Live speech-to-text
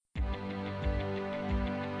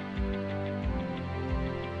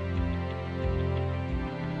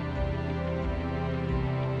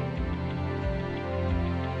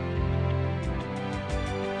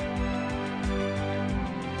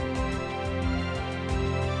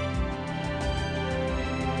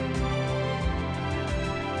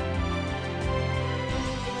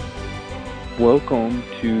Welcome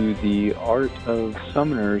to the Art of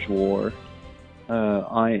Summoner's War.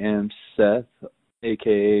 I am Seth,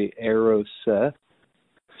 aka Arrow Seth,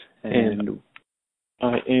 and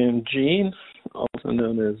I am Gene, also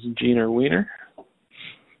known as Gene or Wiener.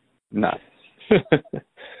 Nice.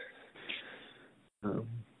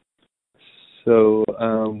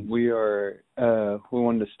 We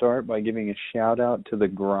wanted to start by giving a shout out to The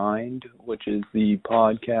Grind, which is the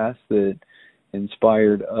podcast that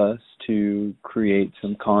inspired us to create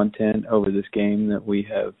some content over this game that we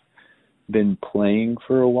have been playing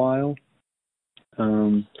for a while.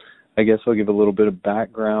 I guess I'll give a little bit of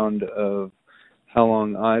background of how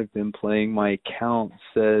long I've been playing. My account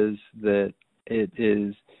says that it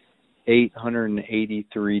is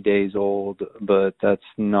 883 days old, but that's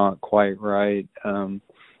not quite right.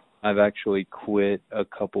 I've actually quit a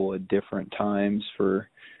couple of different times. For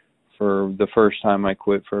the first time I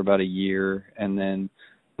quit for about a year, and then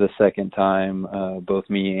the second time both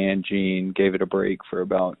me and Gene gave it a break for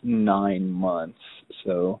about 9 months.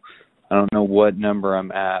 So I don't know what number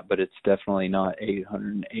I'm at, but it's definitely not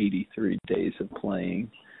 883 days of playing.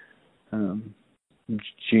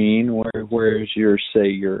 Gene, where's your say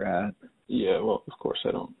you're at? Yeah, well, of course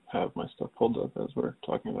I don't have my stuff pulled up as we're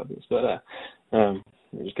talking about this, but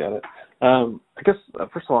we just got it. I guess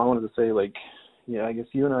first of all I wanted to say, I guess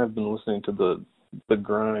you and I have been listening to the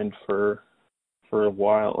Grind for a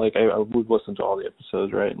while. We've listened to all the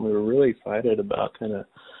episodes, right? And we were really excited about kind of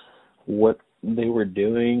what they were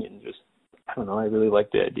doing, and just, I don't know, I really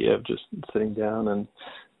liked the idea of just sitting down and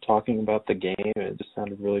talking about the game. It just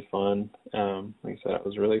sounded really fun. Like I said, I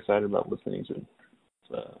was really excited about listening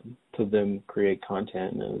to them create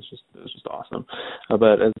content, and it was just awesome.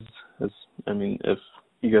 But if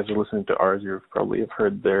you guys are listening to ours, you probably have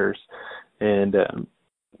heard theirs, and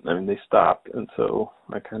they stopped, and so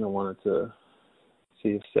I kind of wanted to see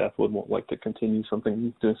if Seth would like to continue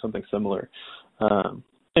doing something similar.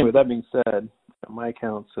 Anyway, that being said, my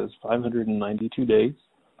account says 592 days.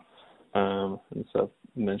 And Seth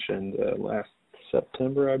mentioned last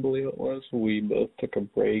September, I believe it was, we both took a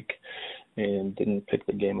break and didn't pick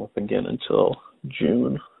the game up again until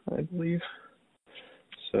June, I believe.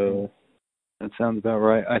 So that sounds about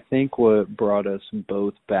right. I think what brought us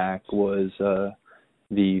both back was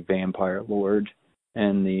the Vampire Lord,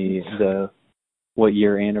 and the what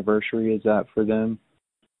year anniversary is that for them?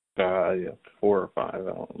 4 or 5, I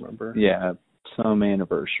don't remember. Yeah, some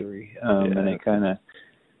anniversary. And it kind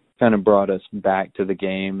of brought us back to the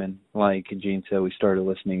game, and like Gene said, we started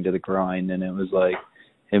listening to The Grind, and it was like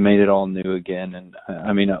it made it all new again. And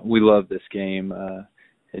we love this game.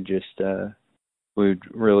 It just we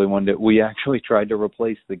really wanted it. We actually tried to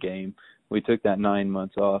replace the game. We took that 9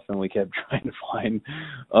 months off, and we kept trying to find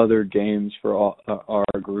other games for our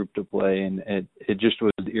group to play, and it just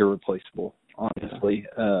was irreplaceable, honestly.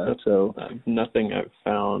 So nothing I've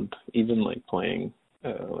found, even playing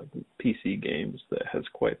PC games, that has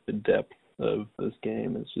quite the depth of this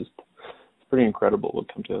game. It's pretty incredible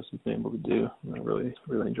what Contest has been able to do. I really,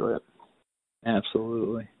 really enjoy it.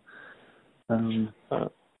 Absolutely.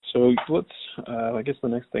 So let's, I guess the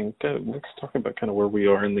next thing, let's talk about kind of where we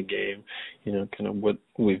are in the game, kind of what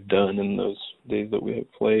we've done in those days that we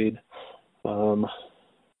have played.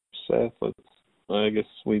 Seth, I guess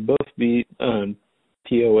we both beat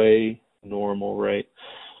TOA normal, right?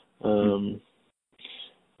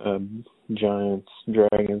 Giants,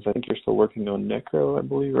 Dragons, I think you're still working on Necro, I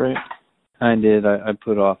believe, right? I did. I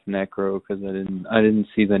put off Necro because I didn't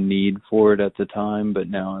see the need for it at the time, but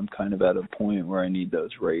now I'm kind of at a point where I need those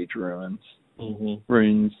Rage runes. Mm-hmm.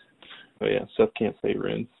 Runes. Oh yeah, Seth can't say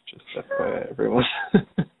runes. Just FYI, everyone.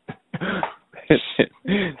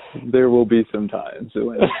 There will be some times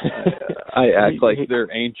when I act like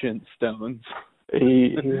they're ancient stones.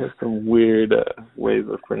 He has some weird ways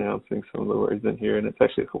of pronouncing some of the words in here, and it's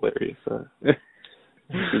actually hilarious.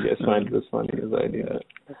 If you guys find it as funny as I do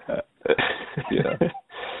that. Yeah.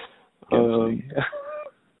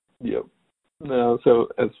 Yep. No, so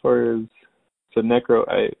as far as Necro,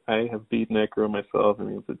 I have beat Necro myself. I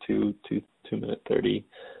mean, it's a 2-minute 30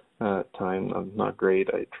 time. I'm not great.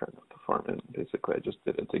 I try not to farm it. Basically, I just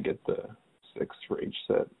did it to get the 6 rage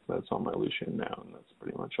set that's on my Lucian now, and that's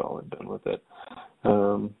pretty much all I've done with it.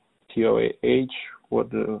 TOAH,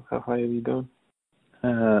 how high have you gone?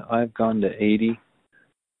 I've gone to 80.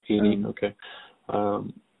 80, okay.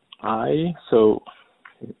 So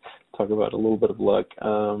talk about a little bit of luck.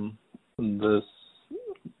 When was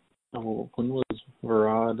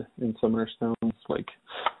Varad in Summoner Stones?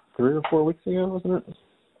 3 or 4 weeks ago, wasn't it?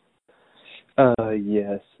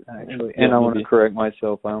 Yes, actually. And I want to correct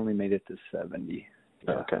myself. I only made it to 70.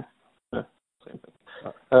 Yeah. Okay. Yeah, same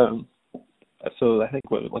thing. So I think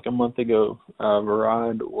like a month ago,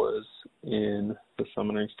 Varad was in the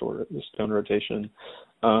Summoning Stone rotation.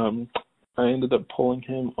 I ended up pulling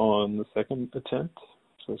him on the second attempt,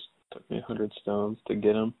 so it took me 100 stones to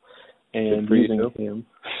get him, and using him.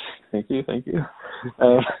 Thank you.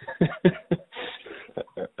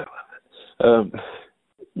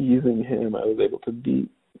 Using him, I was able to beat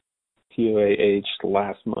TOAH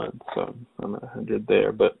last month, so I'm at 100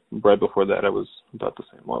 there. But right before that, I was about the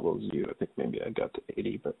same level as you. I think maybe I got to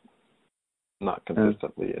 80, but not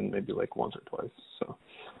consistently, and maybe like once or twice. So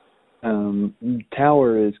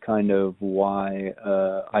Tower is kind of why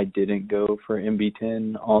I didn't go for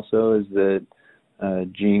MB10. Also, is that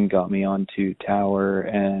Gene got me onto Tower,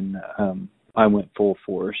 and I went full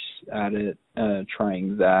force at it,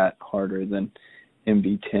 trying that harder than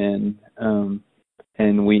MB10.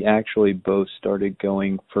 And we actually both started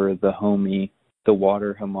going for the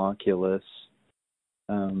water homunculus,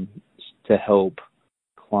 to help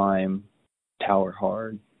climb Tower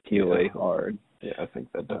hard, TOA hard. Yeah, I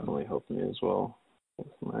think that definitely helped me as well with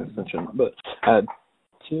my ascension. But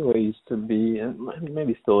TOA used to be, and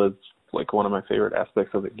maybe still is, like one of my favorite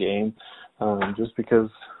aspects of the game, just because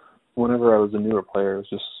whenever I was a newer player, it was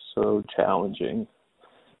just so challenging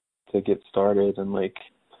to get started and, like,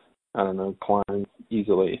 I don't know, climb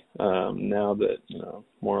easily. Now that,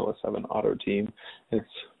 more or less have an auto team, it's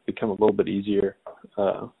become a little bit easier.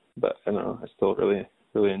 But I I still really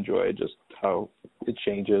enjoy just how it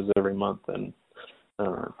changes every month, and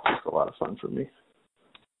it's just a lot of fun for me.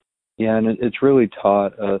 Yeah, and it's really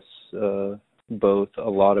taught us both a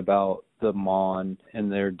lot about the Mon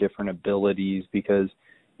and their different abilities, because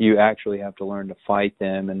you actually have to learn to fight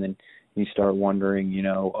them, and then you start wondering,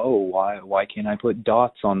 why can't I put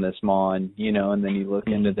dots on this Mon, and then you look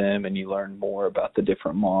into them and you learn more about the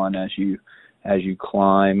different Mon as you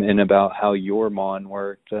climb, and about how your Mon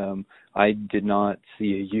worked. I did not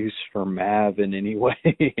see a use for Mav in any way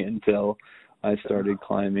until I started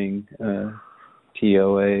climbing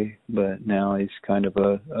TOA, but now he's kind of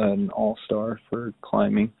an all-star for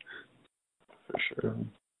climbing. For sure.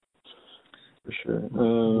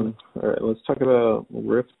 All right, let's talk about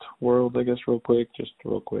Rift World, I guess, real quick,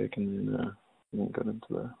 and then we'll get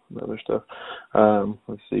into the other stuff.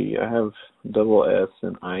 Let's see. I have double S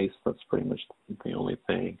and Ice. That's pretty much the only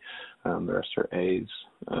thing. The rest are A's.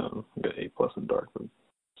 I got A plus and Dark, but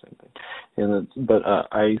same thing. But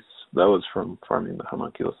Ice, that was from farming the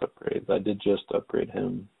homunculus upgrades. I did just upgrade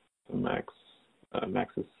him to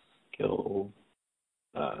Max's skill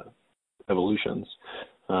evolutions.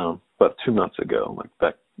 But 2 months ago,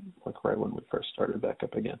 right when we first started back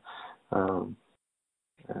up again. And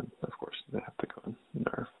of course, they have to go and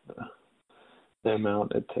nerf the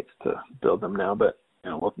amount it takes to build them now. But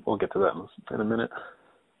we'll get to that in a minute.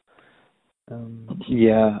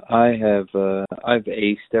 Yeah, I've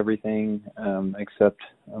aced everything except,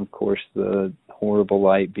 of course, the horrible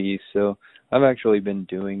light beast. So I've actually been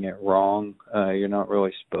doing it wrong. You're not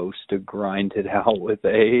really supposed to grind it out with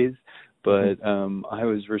A's. But I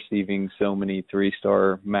was receiving so many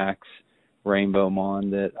 3-star max Rainbow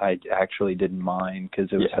Mon that I actually didn't mind,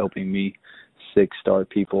 because it was helping me 6-star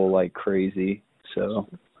people like crazy. So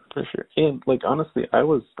for sure. And honestly, I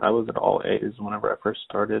was at all A's whenever I first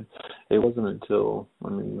started. It wasn't until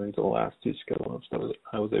maybe the last 2 skill ups that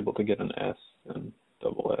I was able to get an S and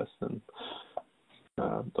double S and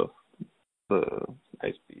the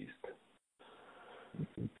Ice Beast.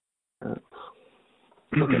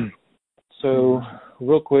 Okay. So,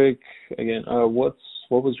 real quick, again, what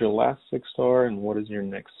was your last 6-star, and what is your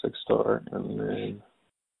next 6-star? And then,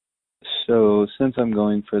 so since I'm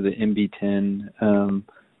going for the MB10,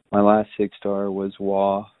 my last 6-star was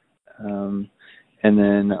WA, and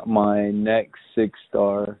then my next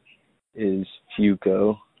 6-star is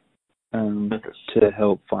Fuko, to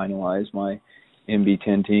help finalize my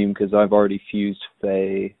MB10 team, because I've already fused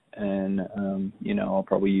Faye, and I'll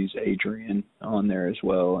probably use Adrian on there as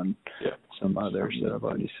well, and some others that I've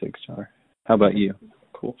already 6-star. How about you?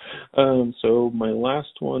 Cool. So my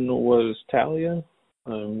last one was Talia.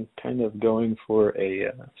 I'm kind of going for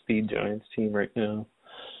a Speed Giants team right now.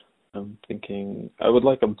 I'm thinking I would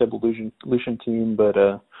like a double Lucian team, but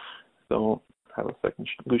don't have a second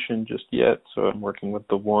Lucian just yet, so I'm working with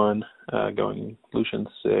the one, going Lucian,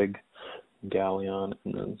 Sig, Galleon,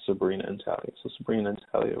 and then Sabrina and Talia. So Sabrina and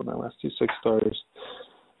Talia were my last 2 6-stars.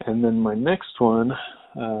 And then my next one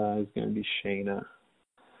is going to be Shayna.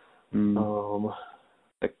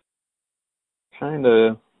 That kind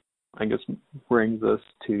of, I guess, brings us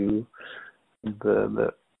to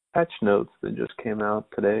the patch notes that just came out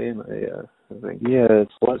today, and I think. Yes,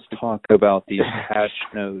 let's talk about these patch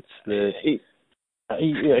notes that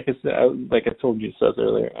like I told you Seth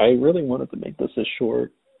earlier, I really wanted to make this a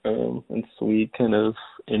short and sweet kind of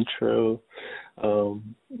intro.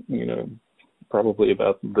 Probably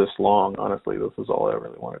about this long. Honestly, this is all I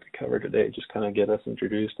really wanted to cover today, just kind of get us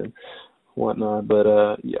introduced and whatnot. But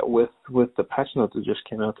with the patch notes that just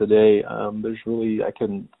came out today, there's really, I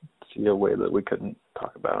couldn't see a way that we couldn't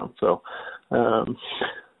talk about them. So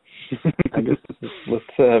I guess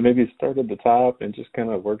let's maybe start at the top and just kind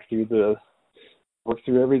of work through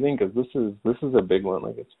everything, because this is a big one.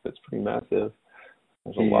 Like it's pretty massive.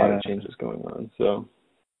 There's a lot of changes going on. So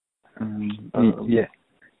yeah.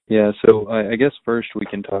 So I guess first we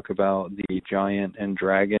can talk about the giant and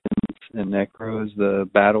dragons and necros, the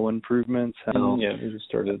battle improvements. We just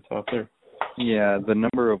started at the top there. Yeah, the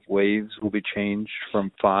number of waves will be changed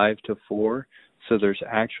from 5 to 4, so there's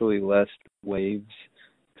actually less waves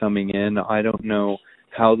coming in. I don't know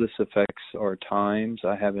how this affects our times.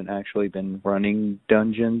 I haven't actually been running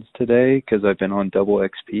dungeons today because I've been on double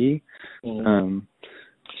XP. Mm-hmm.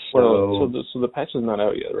 So the patch is not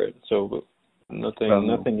out yet, right? So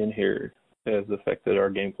nothing in here has affected our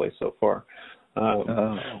gameplay so far.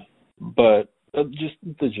 But just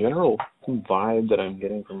the general vibe that I'm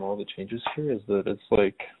getting from all the changes here is that it's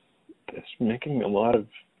making a lot of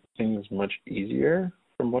things much easier,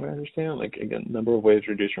 from what I understand. Like, again, number of waves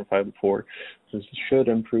reduced from 5 to 4. This should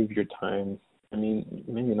improve your time. I mean,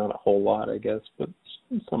 maybe not a whole lot, I guess, but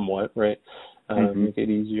somewhat, right? Make it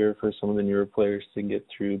easier for some of the newer players to get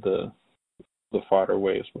through the fodder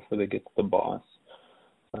waves before they get to the boss.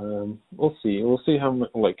 We'll see. We'll see how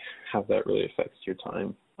that really affects your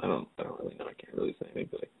time. I don't really know. I can't really say. Maybe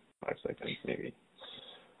like 5 seconds, maybe.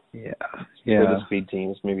 Yeah. For the speed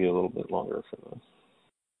teams, maybe a little bit longer for those.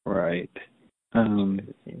 Right.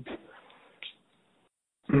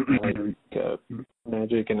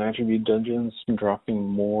 Magic and attribute dungeons dropping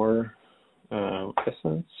more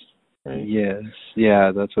essence, right? Yes.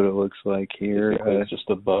 Yeah, that's what it looks like here. It's just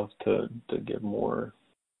a buff to get more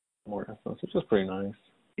essence, which is pretty nice.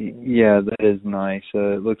 Yeah, that is nice.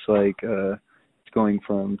 It looks like it's going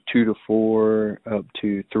from 2 to 4 up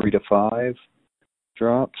to 3 to 5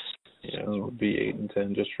 drops. Yeah, so it would be 8 and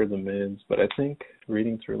 10 just for the mids. But I think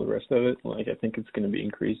reading through the rest of it, I think it's going to be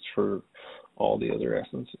increased for all the other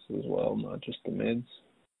essences as well, not just the mids.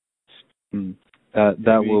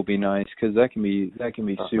 That will be nice, because that can be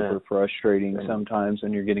super frustrating sometimes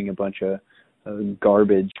when you're getting a bunch of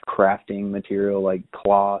garbage crafting material like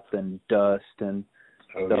cloth and dust and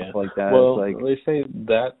stuff like that. Well, they say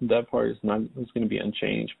that part is going to be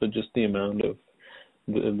unchanged, but just the amount of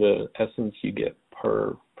the essence you get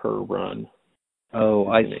per run. Oh,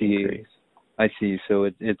 I see. Increase. I see. So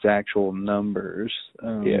it's actual numbers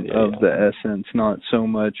of the essence, not so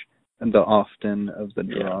much the often of the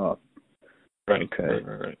drop. Right. Okay.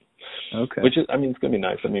 Right. Okay. Which is, it's going to be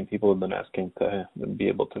nice. People have been asking to be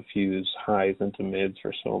able to fuse highs into mids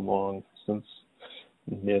for so long, since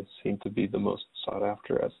mids seem to be the most sought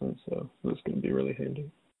after essence. So this is going to be really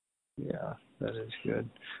handy. Yeah, that is good.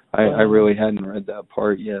 I really hadn't read that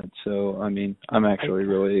part yet, so I'm actually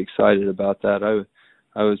really excited about that.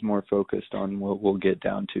 I was more focused on what we'll get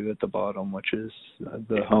down to at the bottom, which is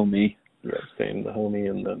the homie. Yeah, same, the homie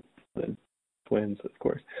and the twins, of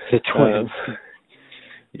course. The twins.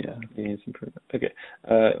 Okay.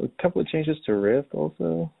 A couple of changes to Rift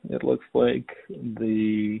also. It looks like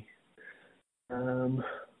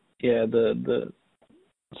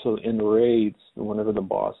so in raids, whenever the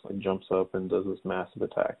boss jumps up and does this massive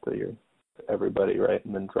attack to everybody, right,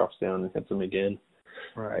 and then drops down and hits them again.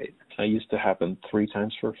 Right. It used to happen 3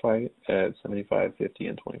 times per fight at 75, 50,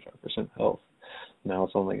 and 25% health. Now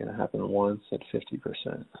it's only going to happen once at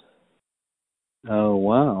 50%. Oh,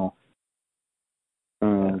 wow.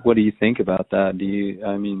 What do you think about that?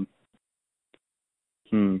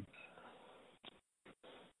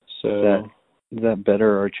 So is that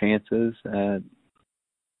better our chances at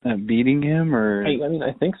beating him, or?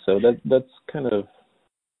 I think so. That's kind of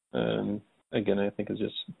again, I think it's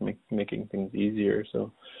just making things easier.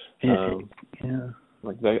 So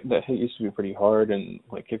that hit used to be pretty hard, and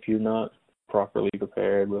if you're not properly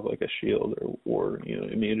prepared with a shield or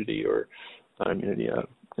immunity or not immunity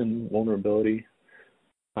and vulnerability,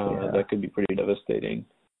 that could be pretty devastating.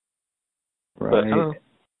 Right.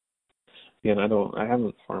 But I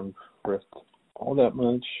haven't farmed Rift all that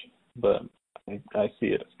much, but I see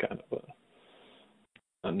it as kind of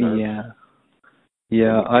a nerf.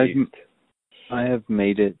 Yeah, I have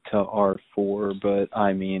made it to R4, but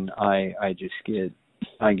I just get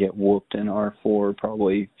whooped in R4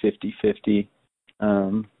 probably 50-50.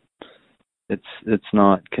 it's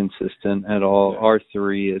not consistent at all. Yeah.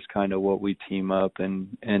 R3 is kind of what we team up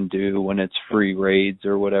and do when it's free raids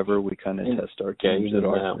or whatever. We kind of test our teams at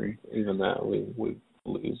R3. Even that we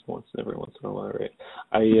lose every once in a while, right?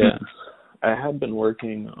 I had been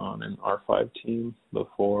working on an R5 team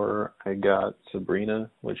before I got Sabrina,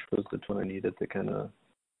 which was the twin I needed to kind of,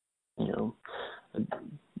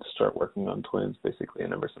 start working on twins, basically.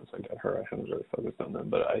 And ever since I got her, I haven't really focused on them.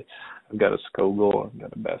 But I've got a Skogul, I've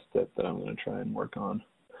got a Bastet that I'm going to try and work on.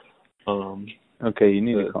 Okay, you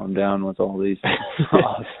need to calm down with all these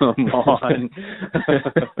awesome on.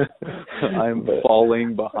 I'm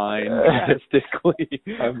falling behind drastically.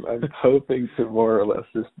 I'm hoping to more or less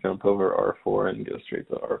just jump over R4 and go straight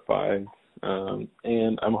to R5.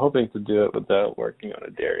 And I'm hoping to do it without working on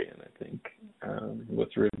a Darien, I think. With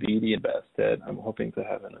Ravidi and Bastet, I'm hoping to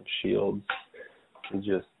have enough shields to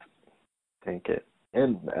just tank it.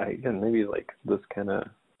 And again, maybe like this kind of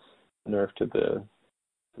nerf to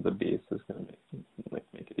the beast is going to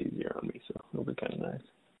make it easier on me, so it'll be kind of nice.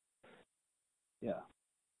 Yeah.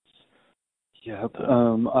 Yep.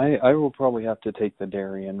 I will probably have to take the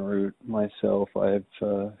Darien route myself. I've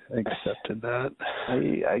accepted that.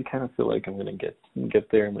 I kind of feel like I'm gonna get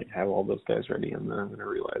there and have all those guys ready, and then I'm gonna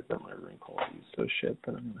realize that my ring quality is so shit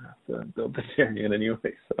that I'm gonna have to build the Darien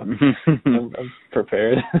anyway. So I'm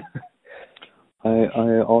prepared.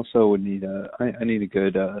 I also would need I need a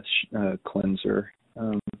good cleanser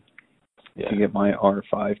to get my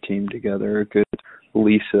R5 team together. A good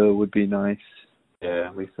Lisa would be nice.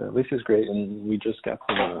 Yeah, Lisa's great, and we just got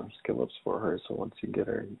some skill ups for her. So once you get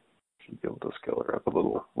her, you should be able to skill her up a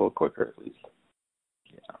little quicker at least.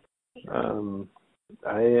 Yeah.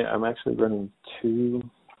 I'm actually running two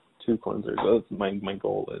cleansers. That's my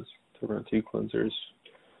goal is to run 2 cleansers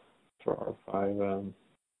for R5,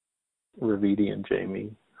 Ravidi and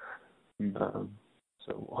Jamie.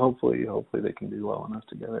 So hopefully they can do well enough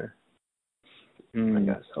together. I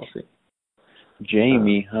guess healthy.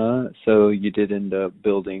 Jamie, huh? So you did end up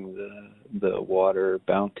building the water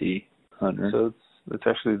bounty hunter. So it's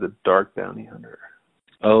actually the dark bounty hunter.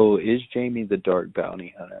 Oh, is Jamie the dark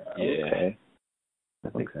bounty hunter? Yeah. Okay. I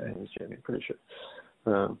think it's Jamie, pretty sure.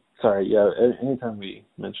 Sorry, yeah, anytime we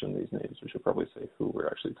mention these names, we should probably say who we're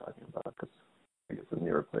actually talking about, because I guess the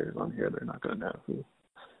newer players on here, they're not going to know who.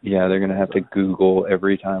 Yeah, they're going to have to Google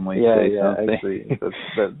every time we say something. Yeah, actually,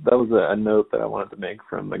 that was a note that I wanted to make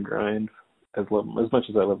from the grind. As much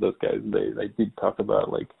as I love those guys, they did talk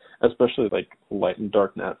about, especially light and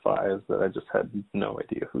dark Nat 5s that I just had no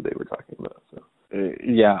idea who they were talking about. So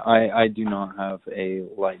yeah, I do not have a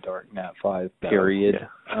light dark Nat 5 period.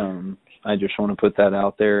 Yeah. I just want to put that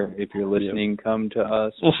out there. If you're listening, come to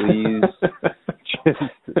us, please.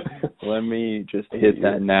 Let me just hit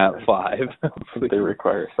that Nat 5. They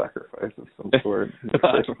require sacrifice of some sort.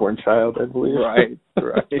 Firstborn child, I believe. Right.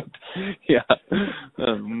 Yeah.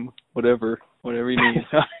 Whatever you need.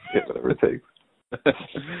 Yeah, whatever it takes.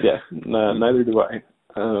 Yeah, neither do I.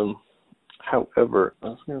 However, I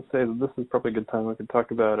was going to say that this is probably a good time I could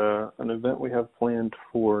talk about an event we have planned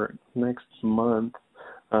for next month.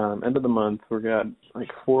 End of the month, we got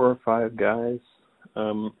 4 or 5 guys,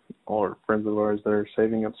 all are friends of ours that are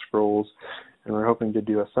saving up scrolls, and we're hoping to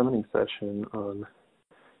do a summoning session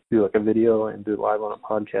do a video and do it live on a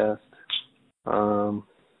podcast.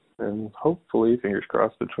 And hopefully, fingers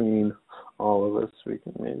crossed, between all of us, we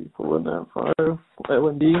can maybe pull in that 5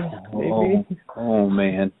 LND, maybe. Oh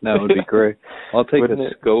man, that would be great. I'll take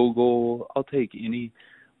a Skogul. I'll take any.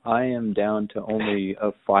 I am down to only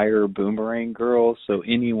a fire boomerang girl, so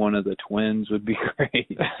any one of the twins would be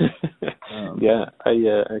great. Yeah, I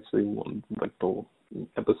actually, the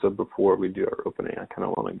episode before we do our opening, I kind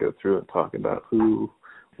of want to go through and talk about who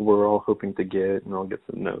we're all hoping to get, and I'll get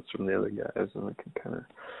some notes from the other guys, and I can kind of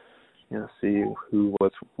see who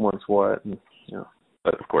wants what, and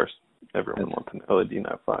but of course everyone wants an LED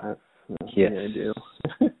Nat 5. Yes, I do.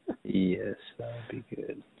 Yes, that would be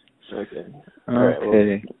good. Okay. All right.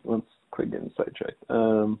 Well, let's quit getting sidetracked.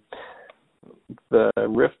 The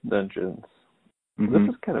Rift dungeons. Mm-hmm. This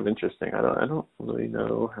is kind of interesting. I don't really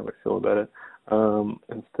know how I feel about it.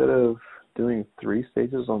 Instead of doing 3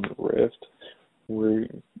 stages on the Rift,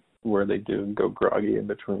 where they go groggy in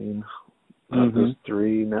between those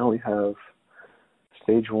 3, now we have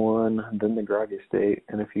stage 1, then the groggy state,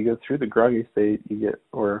 and if you go through the groggy state, you get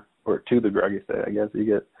or to the groggy state, I guess, you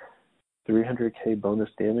get 300k bonus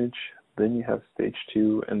damage. Then you have stage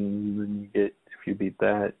 2, and then you get, if you beat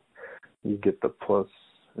that, you get the plus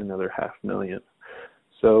another 500,000.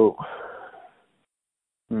 So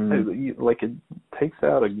it takes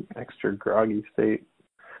out an extra groggy state,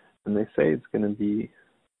 and they say it's going to be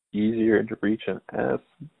easier to reach an S,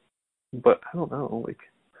 but I don't know,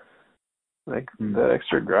 like that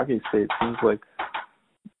extra groggy state seems like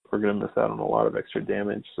we're gonna miss out on a lot of extra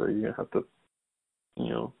damage. So you're gonna have to,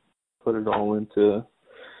 put it all into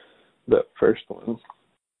that first one.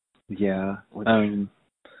 Yeah.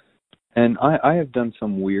 And I have done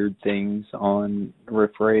some weird things on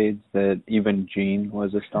Rift Raids that even Gene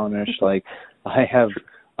was astonished. Like I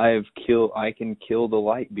can kill the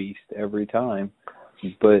Light Beast every time,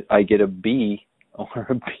 but I get a B or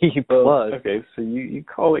a B plus. Okay, so you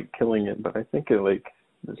call it killing it, but I think it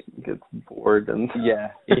just gets bored and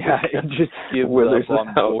it just gives up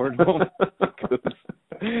on boredom.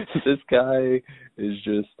 This guy is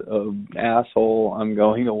just an asshole. I'm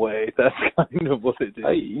going away. That's kind of what it is.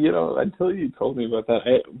 Until you told me about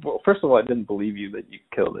that, first of all, I didn't believe you that you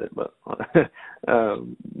killed it, but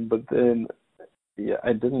but then,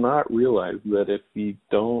 I did not realize that if you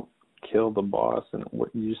don't kill the boss in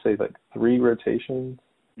what you say, like 3 rotations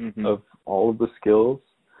of all of the skills,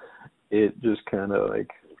 it just kind of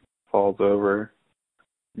like falls over,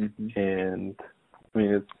 and I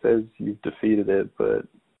mean, it says you've defeated it, but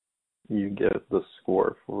you get the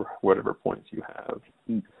score for whatever points you have.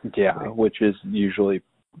 Yeah, which is usually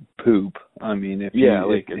poop. I mean, if you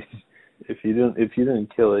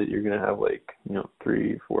didn't kill it, you're gonna have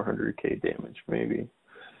 300-400k damage maybe.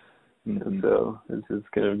 And so it's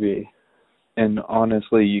just gonna be. And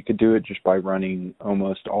honestly, you could do it just by running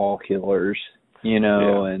almost all healers,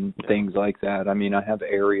 and things like that. I mean, I have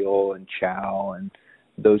Ariel and Chow, and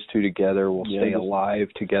those two together will stay alive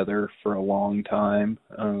together for a long time.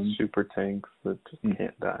 Super tanks that just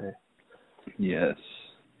can't die. Yes.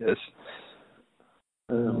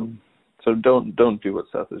 So don't do what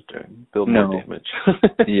Seth is doing. Build more damage.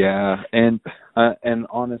 Yeah, and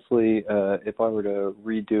honestly, if I were to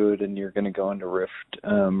redo it and you're going to go into Rift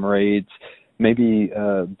raids, maybe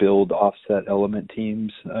build offset element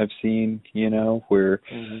teams. I've seen, where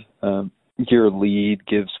your lead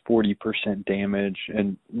gives 40% damage,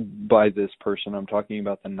 and by this person I'm talking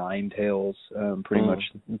about the Ninetales. Pretty much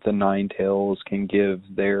the Ninetales can give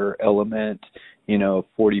their element,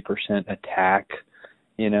 40% attack,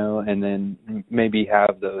 and then maybe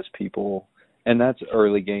have those people. And that's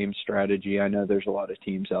early game strategy. I know there's a lot of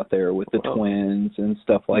teams out there with the twins and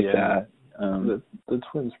stuff like that. The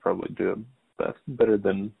twins probably do it better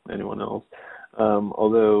than anyone else.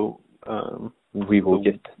 Although we will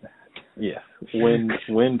get to that. Yeah, when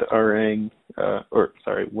Ninetales Orang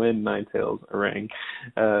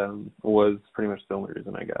was pretty much the only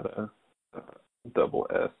reason I got a double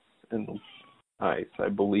S in Ice, I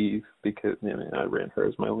believe, because I ran her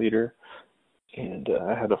as my leader, and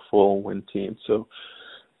I had a full win team, so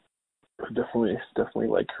I definitely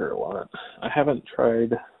like her a lot. I haven't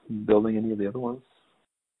tried building any of the other ones.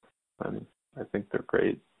 I think they're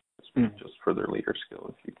great, just for their leader skill.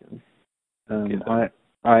 If you can,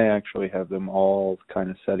 I actually have them all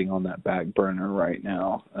kind of setting on that back burner right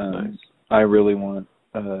now. Nice. I really want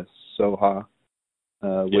Soha,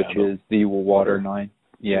 which is the water 9.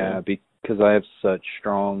 Yeah, because I have such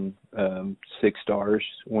strong 6 stars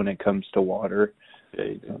when it comes to water. Yeah,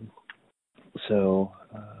 you do. So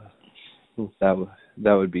that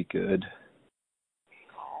would be good.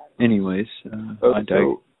 Anyways, I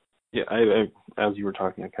as you were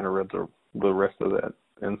talking, I kind of read the rest of that,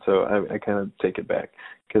 and so I kind of take it back,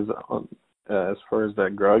 because as far as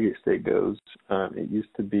that groggy state goes, it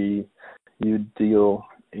used to be you'd deal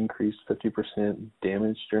increased 50%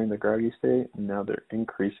 damage during the groggy state, and now they're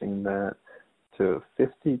increasing that to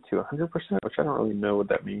 50 to 100%, which I don't really know what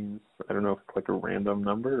that means. I don't know if it's like a random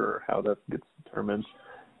number or how that gets determined.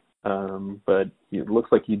 But it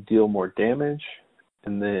looks like you deal more damage,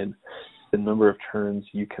 and then the number of turns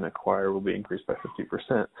you can acquire will be increased by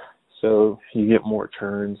 50%. So you get more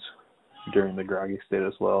turns during the groggy state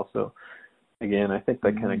as well. So again, I think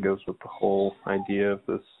that kind of goes with the whole idea of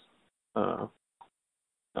this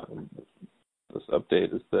this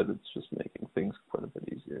update, is that it's just making things quite a bit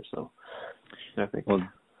easier. So I think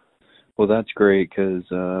well that's great, because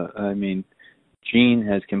I mean, Gene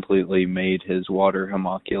has completely made his water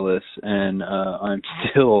homunculus, and I'm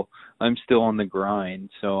still on the grind,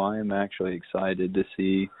 so I am actually excited to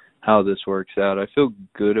see how this works out. I feel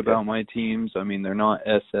good about my teams. I mean, they're not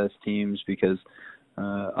SS teams, because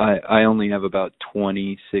I only have about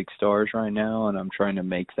 26 stars right now, and I'm trying to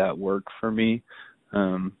make that work for me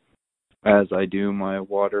as I do my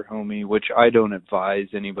water homie, which I don't advise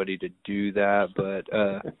anybody to do that, but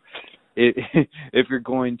if you're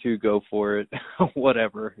going to, go for it.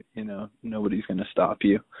 Whatever, nobody's going to stop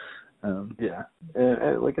you. And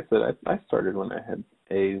like I said, I started when I had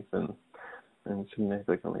A's and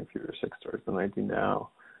significantly fewer 6 stars than I do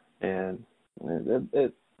now, and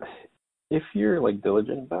if you're like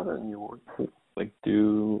diligent about it and you work, like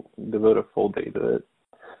devote a full day to it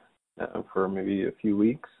for maybe a few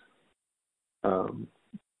weeks,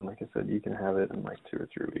 like I said, you can have it in like 2 or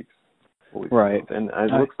 3 weeks. Right. And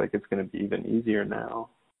it looks like it's going to be even easier now.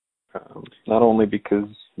 Not only because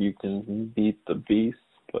you can beat the beast,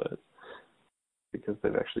 but because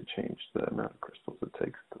they've actually changed the amount of crystals it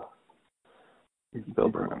takes to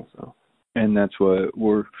build them. So. And that's what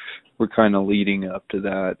we're kind of leading up to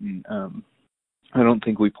that. And I don't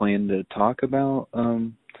think we plan to talk about.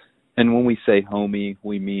 And when we say homie,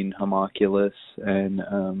 we mean homunculus. And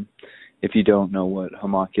if you don't know what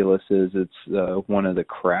homunculus is, it's one of the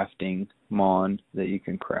crafting mon that you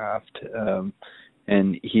can craft.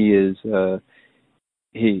 And he is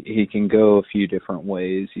he can go a few different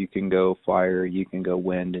ways. You can go fire, you can go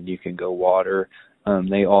wind, and you can go water.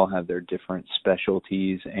 They all have their different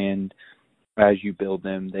specialties, and as you build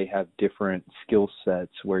them, they have different skill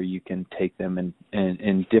sets where you can take them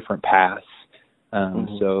in different paths.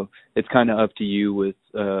 So it's kind of up to you with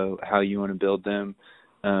how you want to build them.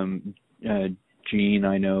 Gene,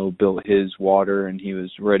 I know, built his water, and he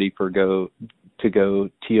was ready to go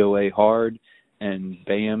TOA hard, and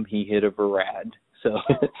bam, he hit a Varad. So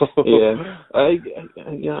yeah,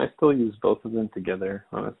 I still use both of them together,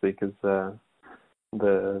 honestly, because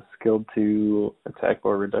the skill 2 attack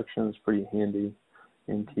bar reduction is pretty handy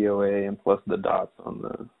in TOA, and plus the dots on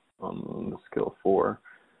the skill 4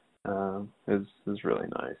 is really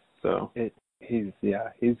nice. So he's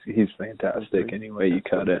fantastic any way you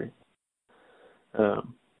cut it. So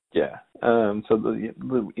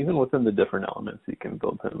even within the different elements, you can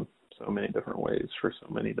build him so many different ways for so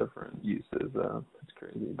many different uses. It's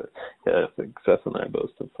crazy, but yeah, I think Seth and I both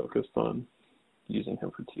have focused on using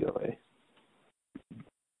him for TOA.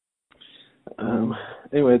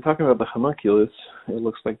 Anyway, talking about the homunculus, it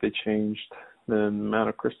looks like they changed the amount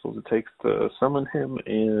of crystals it takes to summon him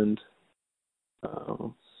and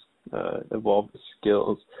evolve his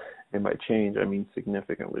skills. And by change, I mean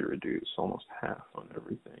significantly reduce, almost half on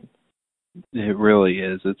everything. It really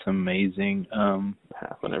is. It's amazing.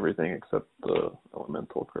 Half on everything except the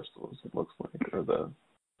elemental crystals, it looks like, or the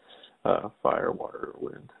fire, water,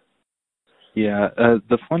 wind. Yeah,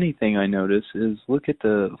 the funny thing I notice is look at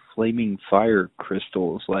the flaming fire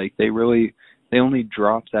crystals. Like they only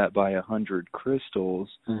dropped that by 100 crystals,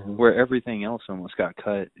 where everything else almost got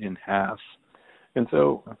cut in half. And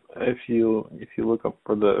so, if you look up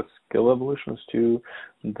for the skill evolutions too,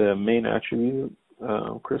 the main attribute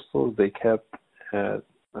crystals they kept at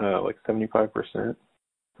like 75%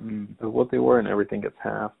 of what they were, and everything gets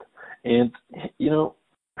halved. And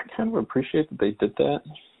I kind of appreciate that they did that,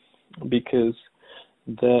 because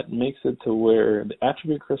that makes it to where the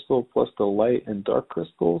attribute crystal plus the light and dark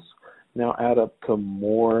crystals now add up to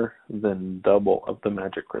more than double of the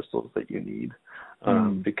magic crystals that you need.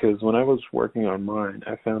 Because when I was working on mine,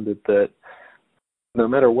 I found that no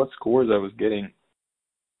matter what scores I was getting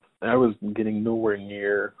nowhere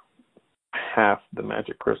near half the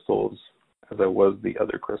magic crystals as I was the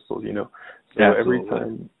other crystals, So Absolutely. Every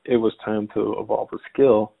time it was time to evolve a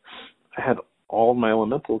skill, I had all my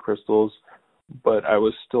elemental crystals, but I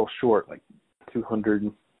was still short like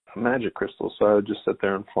 200 magic crystals. So I would just sit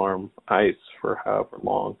there and farm ice for however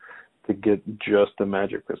long to get just the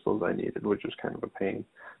magic crystals I needed, which was kind of a pain.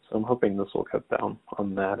 So I'm hoping this will cut down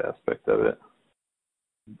on that aspect of it.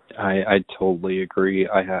 I totally agree.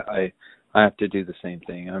 I have to do the same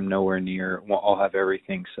thing. I'm nowhere near. Well, I'll have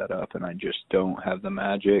everything set up, and I just don't have the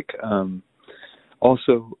magic.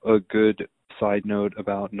 Also, a good side note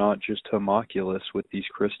about not just homunculus with these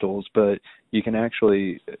crystals, but you can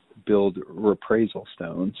actually build reprisal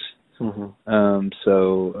stones.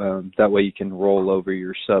 So that way you can roll over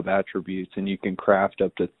your sub attributes, and you can craft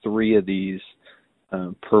up to 3 of these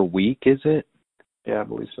per week. Is it? Yeah, I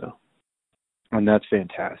believe so. And that's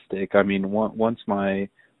fantastic. I mean, once my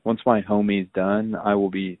homie's done, I will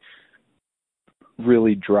be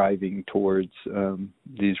really driving towards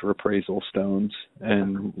these reprisal stones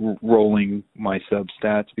and rolling my sub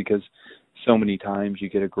stats, because so many times you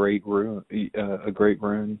get a great rune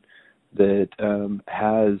that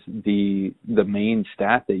has the main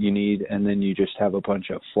stat that you need, and then you just have a bunch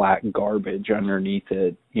of flat garbage underneath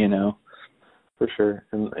it, For sure.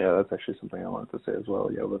 And yeah, that's actually something I wanted to say as well.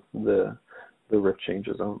 Yeah, with the rift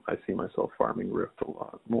changes, I see myself farming rift a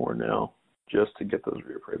lot more now, just to get those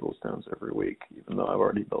reappraisal stones every week, even though I've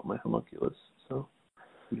already built my homunculus. So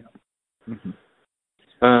yeah.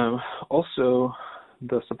 Also,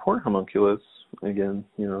 the support homunculus, again,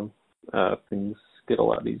 things get a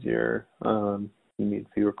lot easier. You need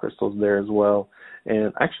fewer crystals there as well.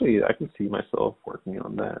 And actually, I can see myself working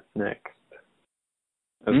on that next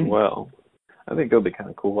as well. I think it'll be kind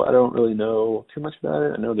of cool. I don't really know too much about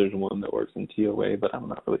it. I know there's one that works in TOA, but I'm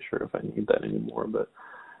not really sure if I need that anymore. But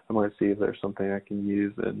I might see if there's something I can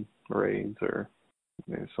use in Raids or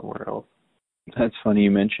maybe somewhere else. That's funny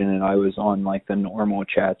you mentioned it. I was on like the normal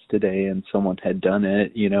chats today, and someone had done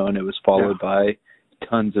it, and it was followed by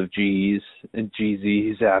tons of G's and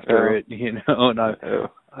GZs after it, and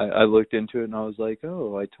I looked into it and I was like,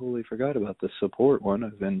 oh, I totally forgot about the support one.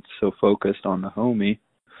 I've been so focused on the homie.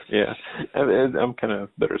 Yeah, I'm kind of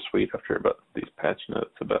bittersweet after about these patch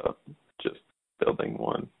notes about just building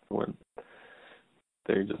one when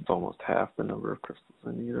they're just almost half the number of crystals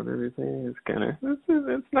I need and everything. It's kind of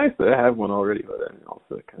it's nice to have one already, but I mean,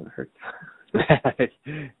 also it kind of hurts.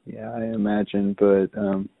 Yeah, I imagine, but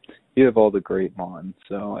you have all the great mons,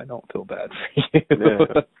 so I don't feel bad for you. Yeah,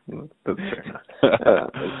 that's fair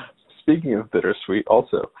enough. Speaking of bittersweet,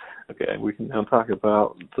 also, okay, we can now talk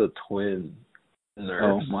about the twin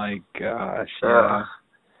nerfs. Oh my gosh! Yeah.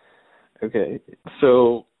 Okay,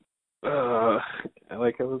 so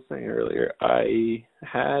like I was saying earlier, I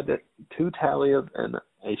had 2 Talias and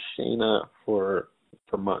a Shayna for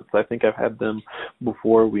months. I think I've had them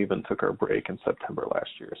before we even took our break in September last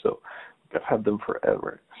year, so I've had them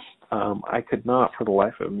forever. I could not for the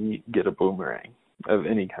life of me get a boomerang of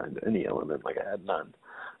any kind, any element. Like I had none.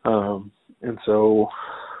 And so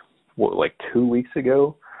like 2 weeks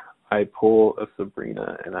ago, I pull a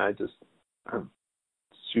Sabrina, and I'm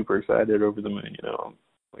super excited over the moon, I'm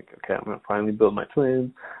like, okay, I'm going to finally build my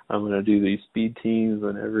twins. I'm going to do these speed teams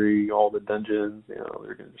in all the dungeons.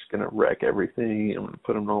 They're just going to wreck everything. I'm going to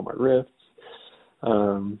put them in all my rifts.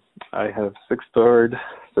 I have 6-starred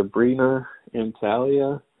Sabrina and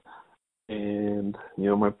Talia. And,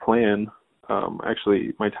 my plan,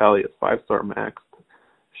 actually, my Talia is 5-star maxed.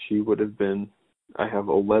 She would have been, I have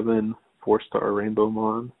 11 4-star Rainbow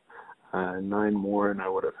Mon, 9 more, and I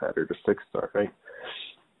would have had her to 6-star, right?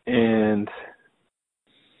 And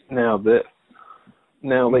now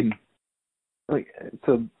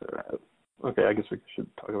so okay, I guess we should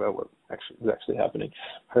talk about what is actually happening.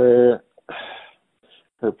 Her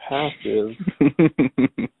passive.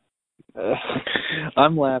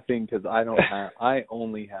 I'm laughing because I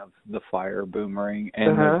only have the fire boomerang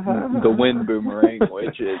and the wind boomerang,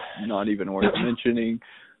 which is not even worth mentioning.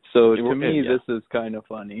 So to me, this is kind of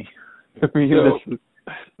funny.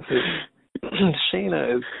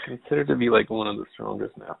 Shayna is considered to be like one of the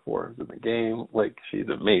strongest NAF forms in the game. Like, she's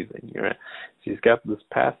amazing. She's got this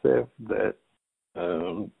passive that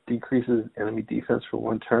decreases enemy defense for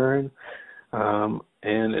 1 turn, and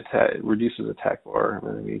it reduces attack bar of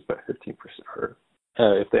enemies by 15%. Or,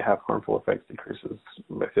 if they have harmful effects, decreases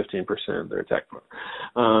by 15% their attack bar.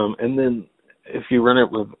 And then if you run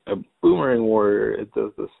it with a boomerang warrior, it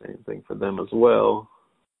does the same thing for them as well.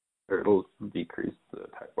 Or it'll decrease the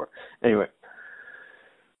attack bar. Anyway.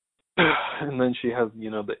 And then she has,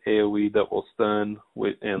 the AoE that will stun,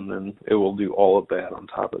 and then it will do all of that on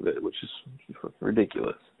top of it, which is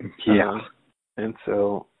ridiculous. Yeah. And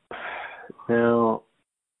so now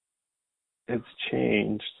it's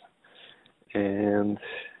changed, and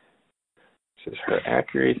says her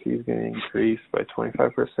accuracy is going to increase by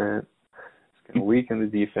 25%. It's going to weaken the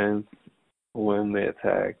defense when they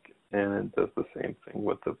attack, and it does the same thing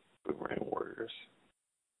with the boomerang warriors.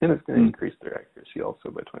 And it's going to increase their accuracy also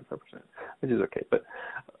by 25%, which is okay. But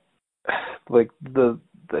like the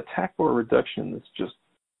attack bar reduction is just,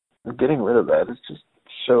 getting rid of that is just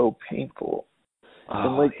so painful.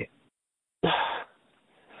 And like,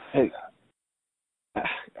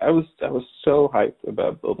 I was so hyped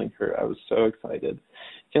about building her. I was so excited.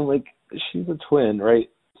 And like, she's a twin, right?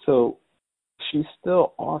 So she's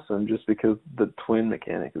still awesome just because the twin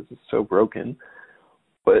mechanic is just so broken.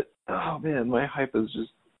 But oh man, my hype is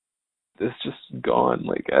just, it's just gone.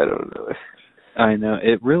 Like, I don't know. I know.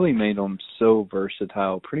 It really made them so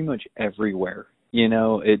versatile pretty much everywhere.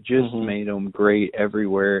 It just made them great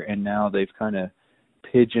everywhere, and now they've kind of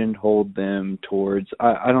pigeonholed them towards,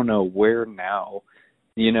 I don't know where now.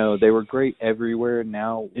 They were great everywhere.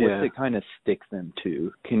 Now, what's it kind of stick them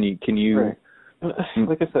to? Can you Right.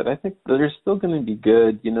 Like I said, I think they're still going to be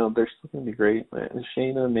good. They're still going to be great.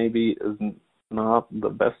 Shayna maybe isn't not the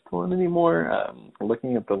best one anymore.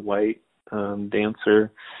 Looking at the white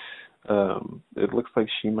dancer, it looks like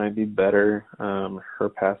she might be better. Her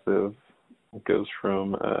passive goes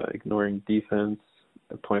from ignoring defense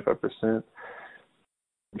at 25%.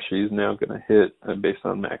 She's now going to hit based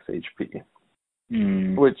on max HP,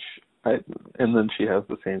 and then she has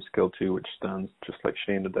the same skill too, which stuns just like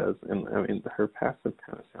Shayna does. And I mean, her passive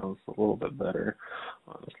kind of sounds a little bit better,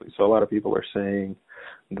 honestly. So a lot of people are saying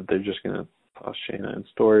that they're just going to toss Shayna in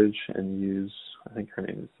storage and use, I think her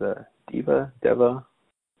name is Deva,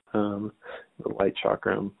 the light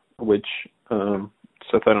chakram, which,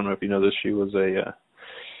 Seth, I don't know if you know this, she was a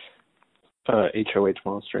HOH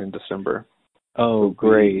monster in December. Oh,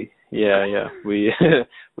 great. Yeah. We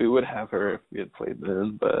we would have her if we had played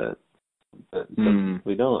then, but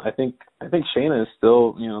we don't. I think Shayna is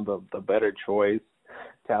still, the better choice.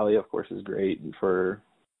 Talia, of course, is great for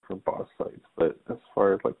boss fights, but as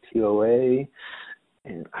far as like TOA,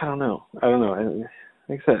 and I don't know.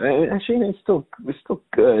 Like I said, Shayna is still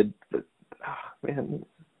good, but man,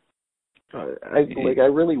 I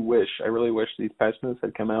really wish these patch notes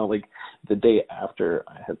had come out like the day after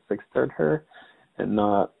I had 6-starred her, and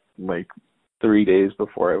not like 3 days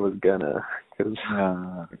before I was gonna, because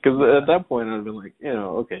at that point I'd have been like,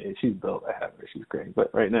 okay, she's built, I have her, she's great,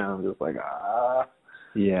 but right now I'm just like,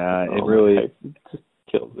 yeah, it really just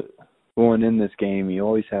kills it. Well, and in this game, you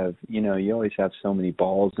always have so many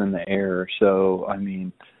balls in the air. So I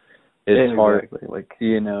mean, it's hard. Like,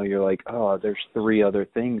 you're like, oh, there's 3 other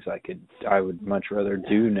things I would much rather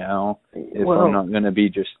do now if I'm not going to be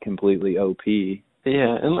just completely OP.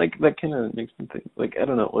 Yeah, and like that kind of makes me think. Like, I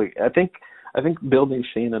don't know. Like, I think building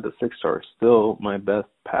Shayna to 6-star is still my best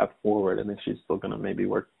path forward. I think she's still going to maybe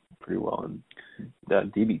work pretty well in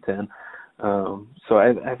that DB10. So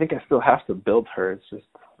I think I still have to build her. It's just,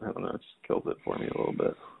 I don't know, it just killed it for me a little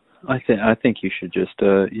bit. I think you should just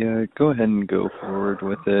go ahead and go forward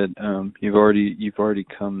with it. You've already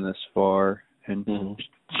come this far, and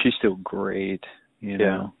she's still great. You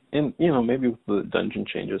know, and maybe with the dungeon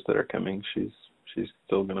changes that are coming, she's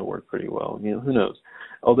still going to work pretty well. Who knows?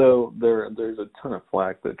 Although there's a ton of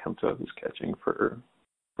flack that comes out who's catching for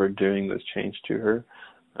doing this change to her.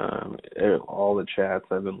 All the chats,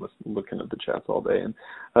 I've been looking at the chats all day,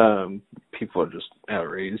 and people are just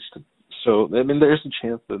outraged. So I mean, there's a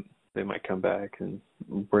chance that they might come back and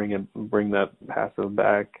bring that passive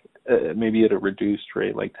back, maybe at a reduced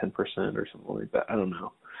rate, like 10% or something like that. I don't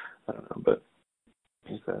know, but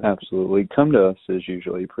absolutely. Come to Us is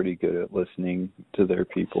usually pretty good at listening to their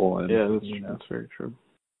people, and that's very true.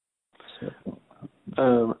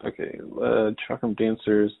 Okay, Chakram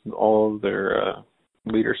Dancers, all of their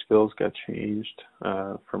leader skills got changed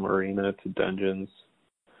from arena to dungeons.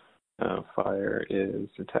 Fire is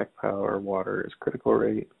attack power, water is critical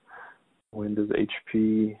rate, wind is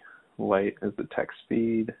HP, light is attack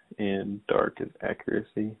speed, and dark is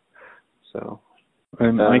accuracy. So,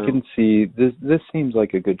 and I can see this seems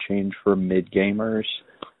like a good change for mid gamers,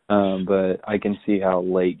 but I can see how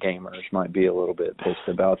late gamers might be a little bit pissed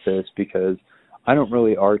about this, because I don't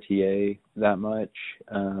really RTA that much.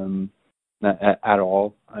 Not at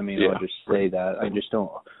all. I mean, I'll just say that. I just don't.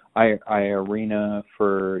 I arena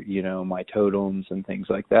for, my totems and things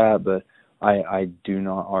like that, but I do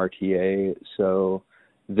not RTA. So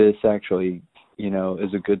this actually,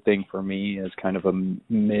 is a good thing for me as kind of a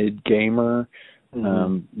mid gamer.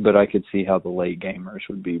 But I could see how the late gamers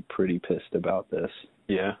would be pretty pissed about this.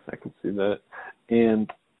 Yeah, I can see that.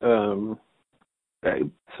 And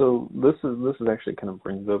so this is actually kind of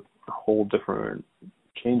brings up a whole different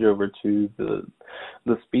changeover to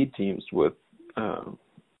the speed teams with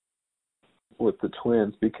the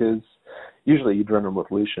twins, because usually you'd run them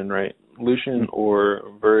with Lucian, right? Lucian or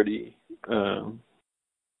Verdi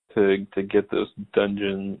to get those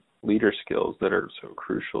dungeon leader skills that are so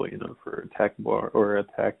crucial, for attack bar or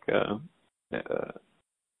attack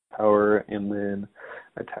power and then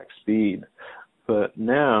attack speed. But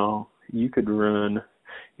now you could run,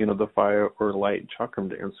 the fire or light Chakram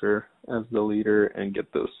Dancer as the leader and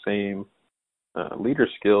get those same leader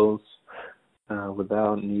skills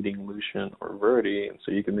without needing Lucian or Verdi, and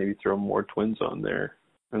so you can maybe throw more twins on there.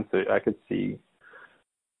 And so I could see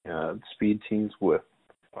speed teams with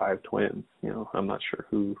 5 twins. I'm not sure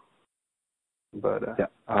who, but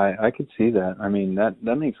I could see that. I mean,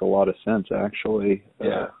 that makes a lot of sense, actually.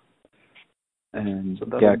 And so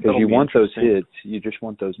because you want those hits, you just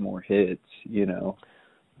want those more hits,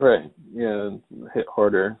 Right. Yeah, hit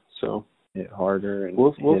harder. So hit harder and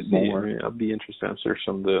we'll hit see. more. I mean, I'll be interested. I'm sure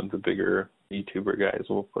some of the bigger YouTuber guys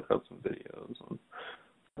will put out some videos on.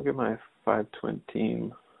 Look at my 5 twin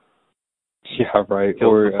team. Yeah, right.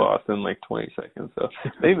 Kill the boss in like 20 seconds. So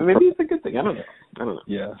maybe it's a good thing. I don't know.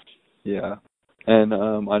 Yeah. And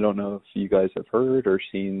I don't know if you guys have heard or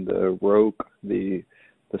seen the Roke, the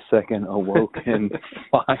second awoken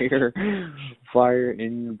fire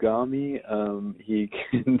in Yugami. He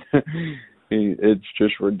can. It's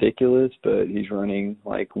just ridiculous, but he's running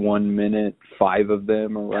like 1 minute. 5 of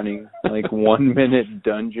them are running like 1 minute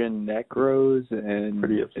dungeon necros, and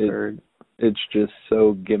pretty absurd. It's just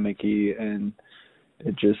so gimmicky, and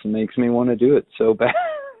it just makes me want to do it so bad.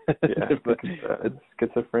 Yeah, but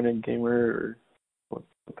schizophrenic gamer, or what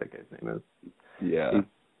that guy's name is. Yeah.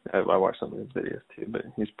 I watched some of his videos too, but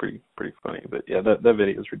he's pretty funny. But yeah, that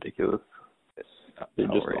video is ridiculous. They're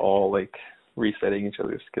just all like resetting each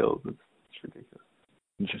other's skills. It's ridiculous.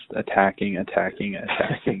 Just attacking.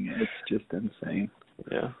 It's just insane.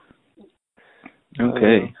 Yeah.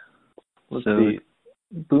 Okay. Let's see.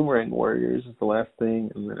 Boomerang Warriors is the last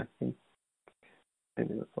thing, and then I think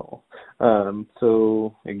maybe that's all.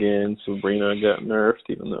 So again, Sabrina got nerfed,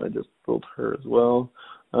 even though I just built her as well.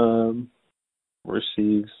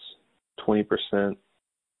 Receives 20%,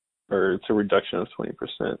 or it's a reduction of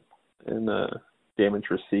 20% in damage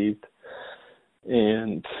received,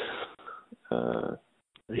 and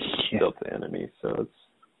dealt to enemy. So it's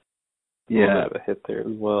a little bit of a hit there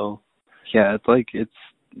as well. Yeah, it's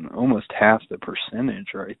almost half the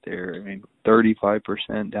percentage right there. I mean,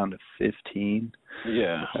 35% down to 15.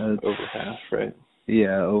 Yeah, over half, right?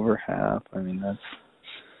 Yeah, over half. I mean, that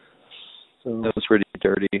was pretty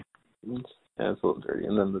dirty. Yeah, it's a little dirty.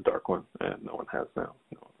 And then the dark one, no one has now.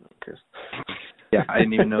 No one cares. Yeah, I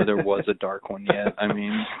didn't even know there was a dark one yet. I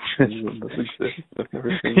mean, I've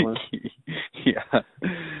never seen one. Yeah.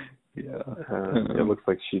 It looks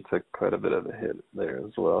like she took quite a bit of a hit there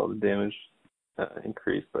as well. The damage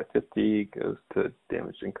increased by 50 goes to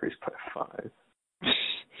damage increased by 5.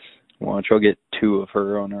 Watch, I'll get 2 of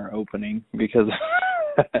her on our opening because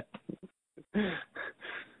of that.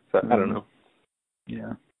 So, I don't know.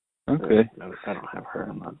 Yeah. Okay. I don't have her.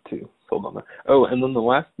 I'm not too sold on that. Oh, and then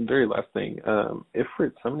the very last thing,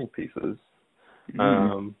 Ifrit summoning pieces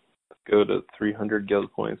go to 300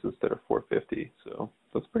 guild points instead of 450. So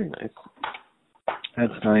that's pretty nice.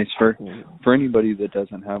 That's nice for anybody that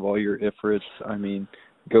doesn't have all your Ifrits. I mean,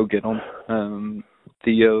 go get them.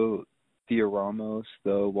 Theo Ramos,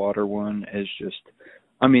 the water one, is just.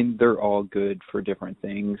 I mean, they're all good for different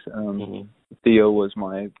things. Theo was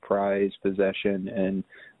my prized possession, and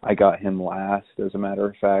I got him last. As a matter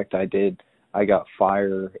of fact, I got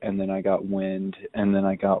fire, and then I got wind, and then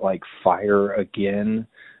I got like fire again.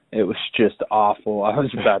 It was just awful. I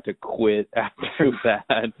was about to quit after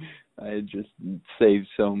that. I had just saved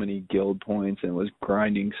so many guild points and was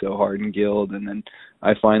grinding so hard in guild, and then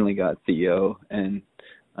I finally got Theo, and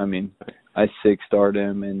I mean, I 6-starred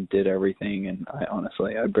him and did everything, and I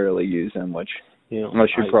barely use him, which I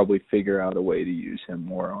should probably figure out a way to use him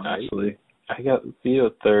more, honestly. I got Theo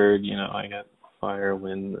 3rd, I got fire,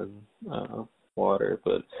 wind, and water,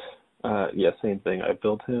 but same thing. I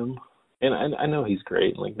built him, and I know he's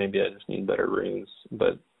great, like maybe I just need better runes,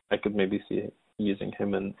 but I could maybe see using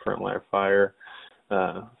him in Frontline Fire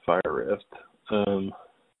Rift.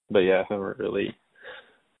 But yeah, I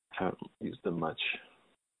haven't used him much.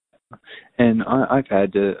 And I've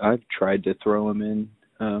tried to throw him in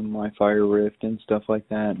my Fire Rift and stuff like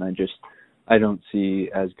that, and I don't see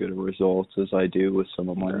as good of results as I do with some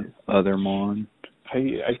of my other Mon.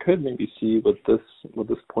 I could maybe see with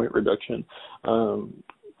this point reduction,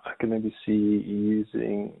 I could maybe see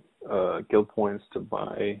using guild points to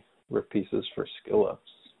buy Rift pieces for skill ups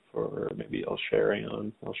for maybe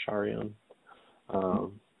Elsharion,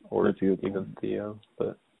 or even Theo,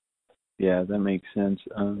 but. Yeah, that makes sense.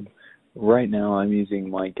 Right now, I'm using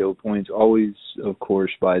my guild points, always, of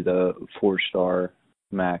course, by the 4-star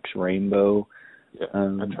max rainbow. Yeah,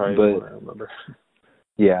 I tried one, I remember.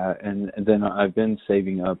 Yeah, and then I've been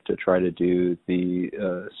saving up to try to do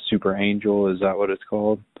the Super Angel. Is that what it's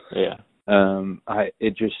called? Yeah.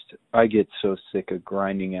 I get so sick of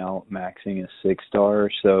grinding out maxing a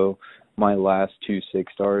 6-star. So my last 2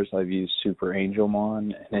 6-stars, I've used Super Angel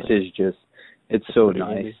Mon, and it's so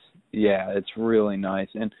nice. Easy. Yeah, it's really nice,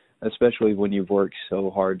 and especially when you've worked so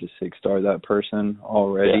hard to 6-star that person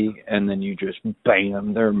already, and then you just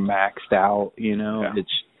bam, they're maxed out.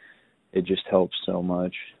 It just helps so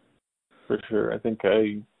much. For sure, I think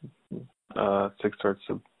I 6-starred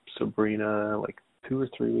Sabrina like 2 or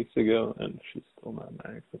 3 weeks ago, and she's still not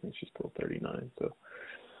maxed. I think she's still 39. So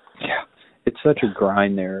yeah, it's such a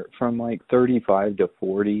grind there. From like 35 to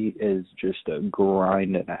 40 is just a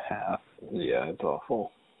grind and a half. Yeah, it's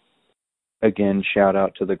awful. Again, shout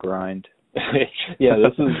out to the grind. Yeah,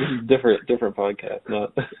 this is different podcast,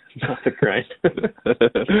 not the grind.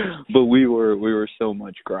 But we were so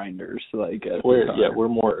much grinders, like at the time. Yeah, we're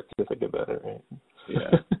more artistic about it, right?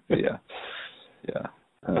 Yeah.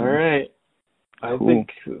 All right. I think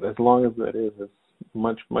as long as that is, it's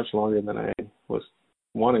much longer than I was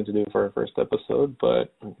wanting to do for our first episode.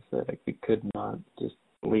 But like I said, we could not just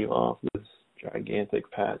leave off this gigantic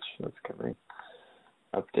patch that's coming.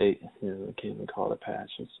 Update, I can't even call it a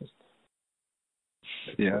patch. It's just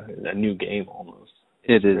a new game almost.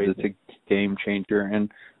 It is. Crazy. It's a game changer,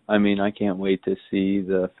 and I mean, I can't wait to see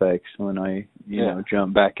the effects when I, you know,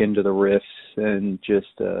 jump back into the rifts and just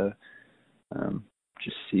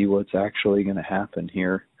see what's actually going to happen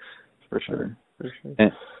here. For sure.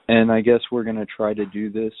 And I guess we're going to try to do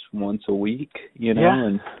this once a week, you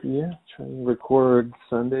know? Try to record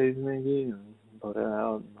Sundays maybe and put it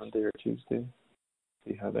out Monday or Tuesday.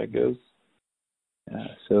 See how that goes. Yeah,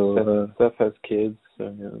 so Steph has kids,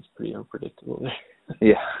 so it's pretty unpredictable.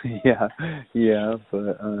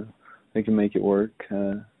 but I can make it work.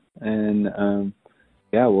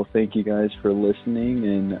 Well, thank you guys for listening,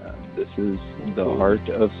 and this is the Heart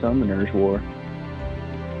of Summoner's War.